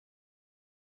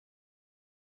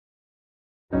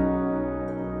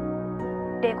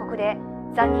冷酷で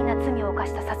残忍な罪を犯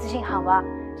した殺人犯は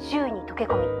周囲に溶け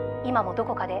込み、今もど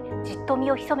こかでじっと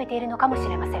身を潜めているのかもし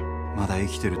れません。まだ生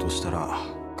きてるとしたら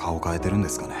顔変えてるんで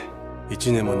すかね。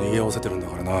1年も逃げ合わせてるんだ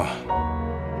からな。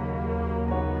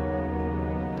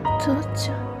父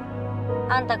ちゃん。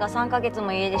あんたが3ヶ月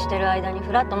も家出してる間に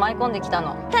フラッと舞い込んできた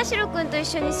の。田代君と一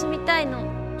緒に住みたいの。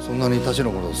そんなに田代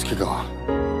のこと好きか。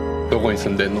どこに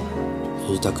住んでんの？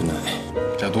言いたくない。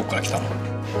じゃあどっから来たの？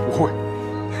おい。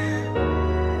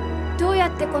どうや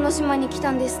ってこの島に来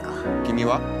たんですか？君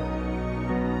は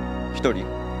一人？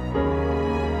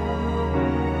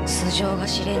素性が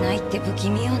知れないって不気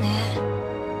味よね。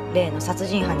例の殺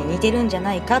人犯に似てるんじゃ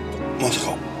ないかって。ま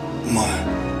さか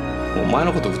お前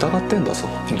のこと疑ってんだぞ。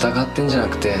疑ってんじゃな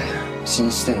くて信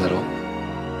じてんだろ。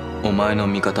お前の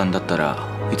味方にだったら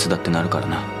いつだってなるから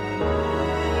な。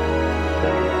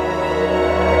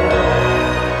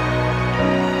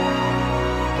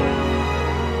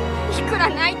いくら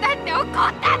泣いたって怒った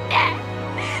って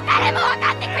誰も分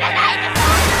かってくれないで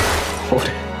し俺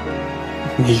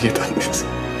逃げたんです。ょ。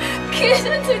警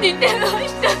察に電話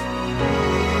した。